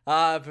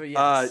 But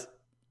yes.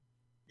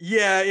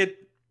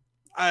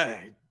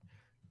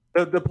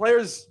 The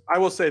players, I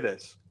will say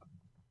this.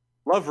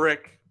 Love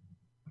Rick.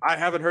 I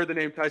haven't heard the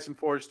name Tyson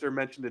Forrester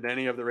mentioned in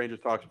any of the Rangers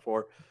talks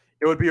before.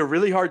 It would be a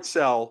really hard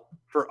sell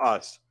for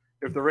us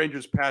if the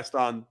Rangers passed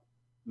on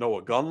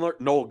Noel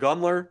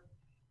Gunler,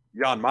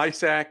 Jan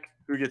Mysak,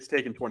 who gets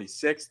taken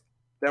 26th,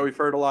 that we've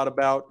heard a lot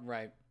about.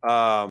 Right.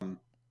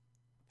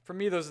 For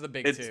me, those are the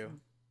big two.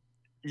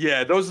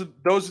 Yeah, those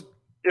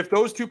if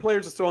those two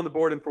players are still on the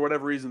board and for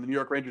whatever reason the New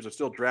York Rangers are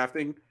still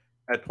drafting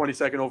at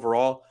 22nd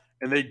overall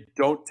and they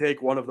don't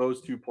take one of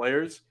those two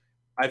players,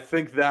 I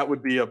think that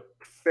would be a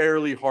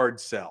fairly hard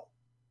sell.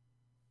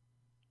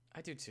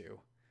 I do too.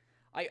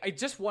 I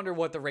just wonder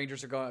what the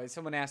Rangers are going.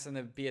 Someone asked in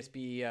the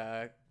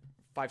BSB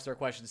 5-star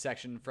question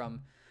section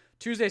from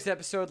Tuesday's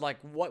episode, like,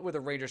 what would the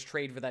Rangers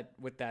trade for that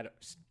with that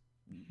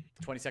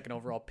 22nd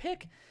overall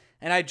pick?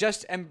 And I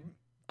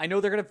know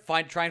they're going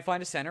to try and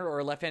find a center or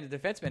a left-handed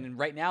defenseman. And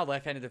right now,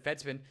 left-handed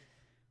defenseman,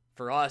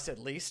 for us at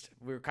least,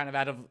 we're kind of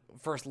out of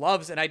first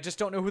loves. And I just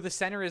don't know who the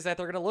center is that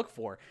they're going to look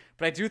for.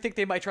 But I do think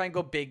they might try and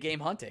go big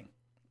game hunting.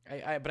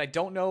 But I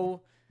don't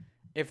know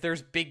if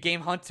there's big game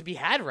hunt to be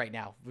had right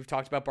now. We've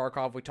talked about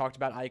Barkov. We talked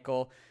about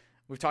Eichel.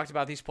 We've talked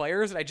about these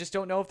players. And I just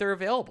don't know if they're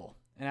available.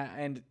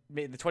 And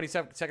the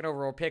 22nd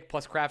overall pick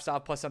plus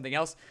Kravtsov plus something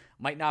else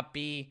might not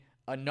be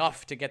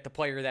enough to get the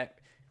player that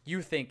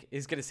you think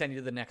is going to send you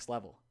to the next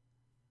level.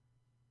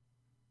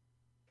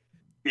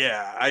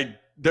 Yeah,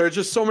 there are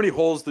just so many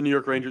holes the New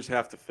York Rangers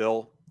have to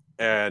fill.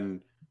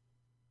 And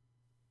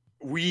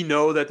we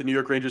know that the New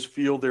York Rangers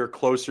feel they're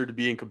closer to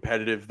being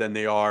competitive than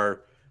they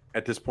are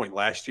at this point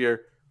last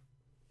year.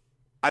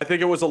 I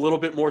think it was a little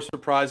bit more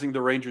surprising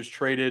the Rangers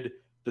traded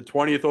the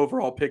 20th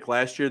overall pick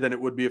last year than it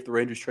would be if the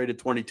Rangers traded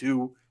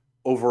 22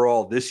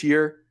 overall this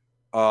year.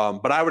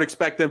 But I would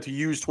expect them to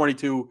use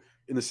 22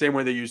 in the same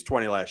way they used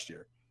 20 last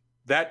year.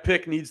 That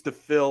pick needs to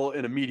fill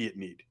an immediate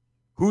need.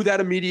 Who that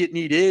immediate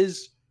need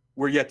is,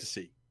 we're yet to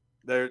see.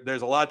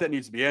 There's a lot that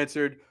needs to be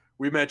answered.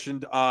 We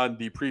mentioned on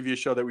the previous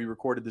show that we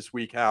recorded this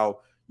week how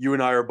you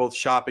and I are both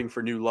shopping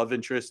for new love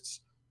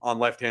interests on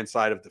left-hand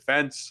side of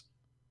defense.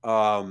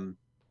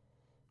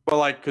 But,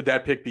 like, could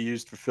that pick be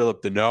used for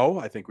Philip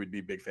Deneau? I think we'd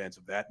be big fans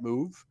of that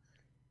move.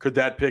 Could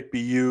that pick be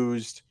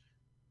used?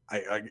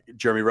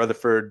 Jeremy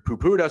Rutherford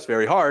poo-pooed us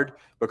very hard,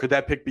 but could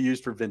that pick be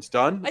used for Vince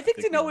Dunn? I think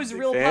Deneau is a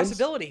real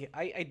possibility.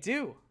 I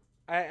do.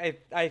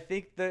 I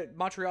think that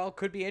Montreal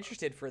could be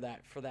interested for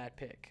that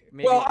pick.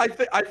 Maybe. Well,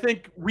 I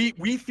think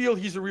we feel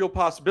he's a real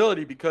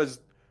possibility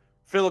because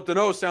Philip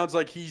Deneau sounds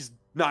like he's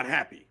not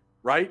happy,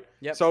 right?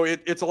 Yep. So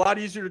it's a lot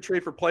easier to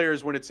trade for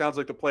players when it sounds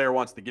like the player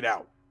wants to get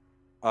out.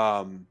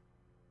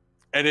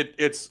 And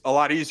it's a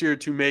lot easier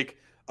to make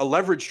a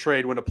leverage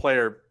trade when a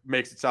player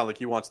makes it sound like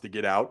he wants to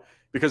get out,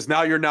 because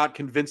now you're not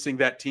convincing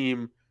that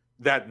team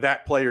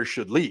that player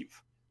should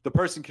leave. The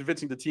person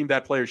convincing the team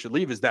that player should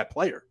leave is that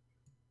player.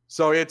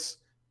 So it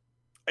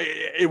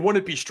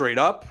wouldn't be straight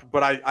up,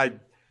 but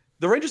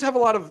the Rangers have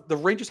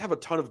a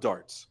ton of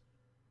darts.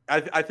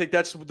 I think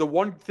that's the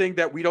one thing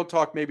that we don't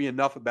talk maybe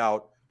enough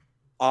about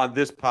on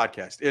this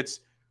podcast. It's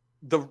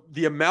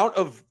the amount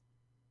of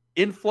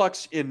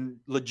influx in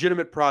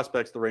legitimate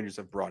prospects the Rangers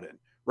have brought in,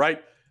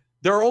 right?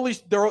 There are only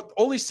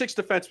 6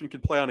 defensemen can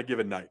play on a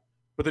given night.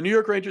 But the New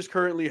York Rangers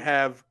currently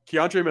have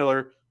Keandre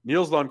Miller,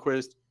 Niels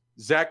Lundqvist,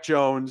 Zach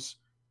Jones,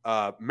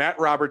 Matt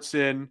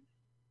Robertson.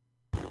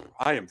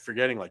 I am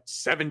forgetting like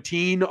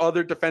 17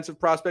 other defensive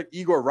prospects.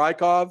 Igor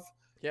Rykov.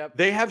 Yep.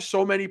 They have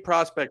so many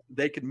prospects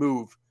they could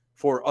move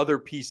for other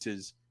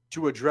pieces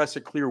to address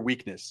a clear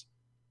weakness,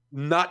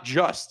 not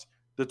just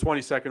the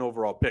 22nd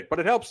overall pick. But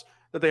it helps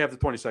that they have the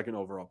 22nd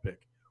overall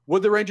pick.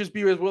 Would the Rangers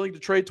be as willing to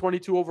trade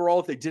 22 overall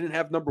if they didn't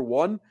have number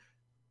 1?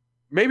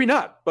 Maybe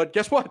not. But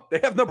guess what? They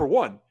have number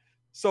 1.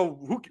 So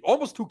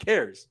who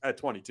cares at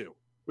 22,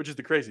 which is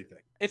the crazy thing.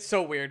 It's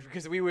so weird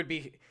because we would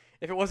be,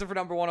 if it wasn't for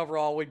number 1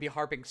 overall, we'd be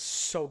harping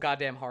so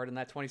goddamn hard on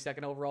that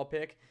 22nd overall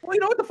pick. Well,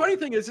 you know what the funny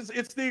thing is?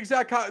 It's the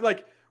exact,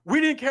 like,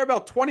 we didn't care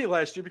about 20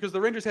 last year because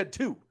the Rangers had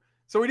 2.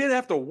 So we didn't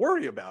have to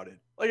worry about it.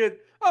 Like,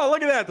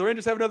 look at that. The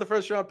Rangers have another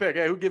first-round pick.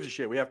 Hey, who gives a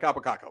shit? We have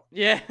Kaapo Kakko.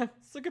 Yeah,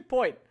 it's a good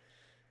point.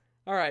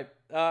 All right.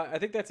 I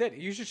think that's it.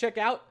 You should check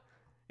out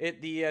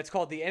it's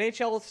called the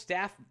NHL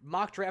Staff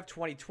Mock Draft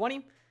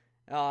 2020.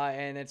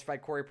 And it's by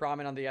Corey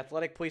Proman on The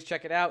Athletic. Please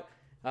check it out.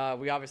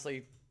 We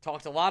obviously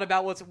talked a lot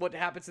about what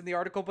happens in the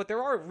article, but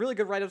there are really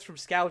good write-ups from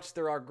scouts.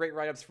 There are great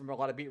write-ups from a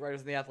lot of beat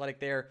writers in The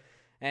Athletic there.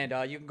 And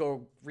you can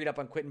go read up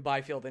on Quinton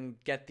Byfield and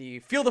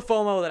feel the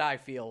FOMO that I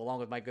feel, along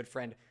with my good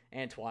friend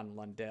Antoine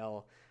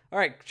Lundell. All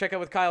right, check out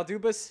with Kyle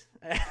Dubas.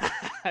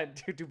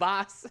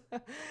 Dubas.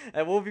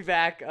 And we'll be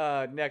back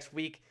next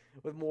week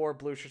with more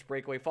Blue Shirts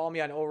Breakaway. Follow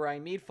me on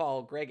Orion Mead.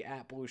 Follow Greg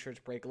at Blue Shirts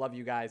Break. Love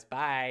you guys.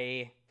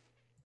 Bye.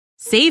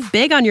 Save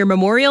big on your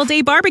Memorial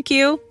Day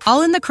barbecue,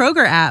 all in the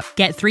Kroger app.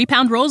 Get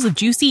 3-pound rolls of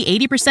juicy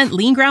 80%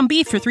 lean ground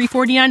beef for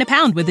 $3.49 a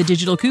pound with a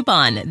digital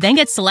coupon. Then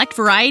get select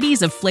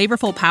varieties of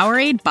flavorful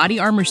Powerade, Body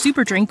Armor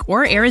Super Drink,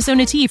 or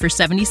Arizona tea for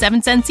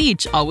 77 cents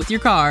each, all with your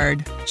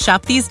card.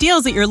 Shop these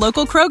deals at your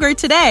local Kroger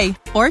today,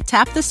 or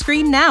tap the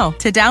screen now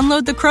to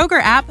download the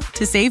Kroger app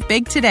to save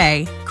big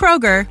today.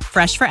 Kroger,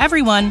 fresh for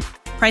everyone.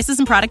 Prices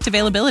and product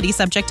availability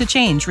subject to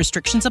change.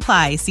 Restrictions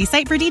apply. See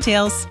site for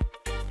details.